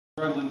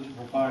struggling to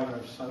provide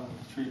our son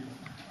with treatment.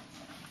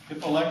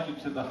 If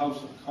elected to the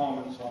House of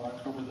Commons on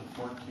October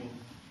the 14th,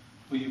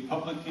 will you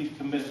publicly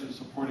commit to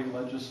supporting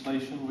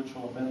legislation which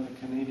will amend the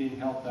Canadian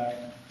Health Act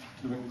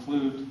to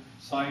include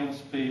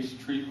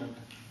science-based treatment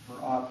for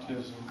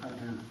autism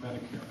under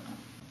Medicare?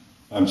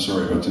 I'm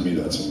sorry, but to me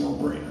that's a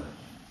no-brainer.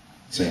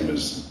 Same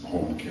as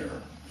home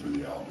care for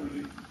the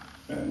elderly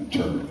and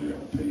terminally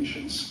ill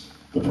patients.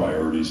 The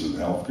priorities of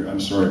healthcare.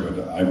 I'm sorry,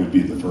 but I would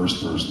be the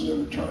first person that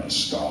would try to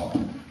stop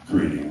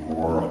creating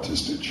more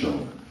autistic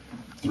children.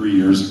 3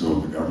 years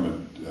ago, the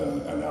government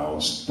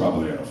announced,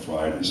 probably on a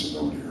Friday,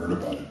 so nobody heard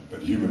about it,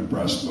 but human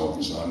breast milk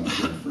is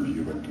unfit for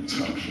human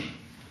consumption.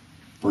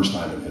 First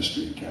time in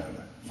history in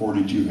Canada.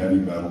 42 heavy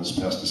metals,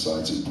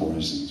 pesticides, and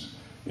poisons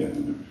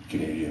in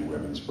Canadian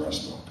women's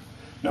breast milk.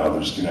 Now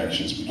there's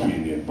connections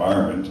between the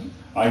environment.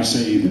 I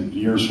say that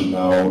years from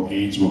now,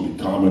 AIDS will be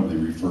commonly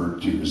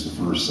referred to as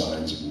the first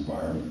signs of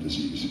environment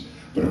disease.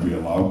 But if we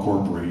allow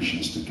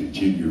corporations to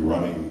continue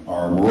running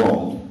our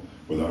world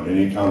without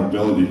any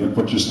accountability, look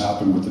what just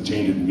happened with the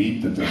tainted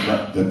meat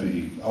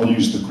I'll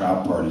use the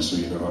crab party so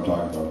you know what I'm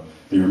talking about.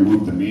 They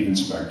removed the meat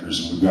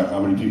inspectors and we've got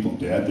how many people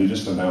dead? They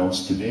just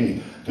announced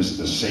today, because of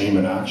the same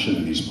inaction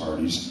of these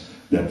parties,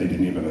 that they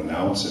didn't even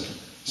announce it.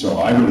 So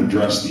I would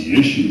address the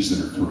issues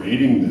that are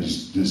creating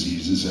these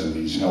diseases and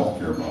these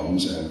healthcare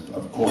problems, and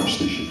of course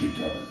they should be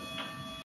covered.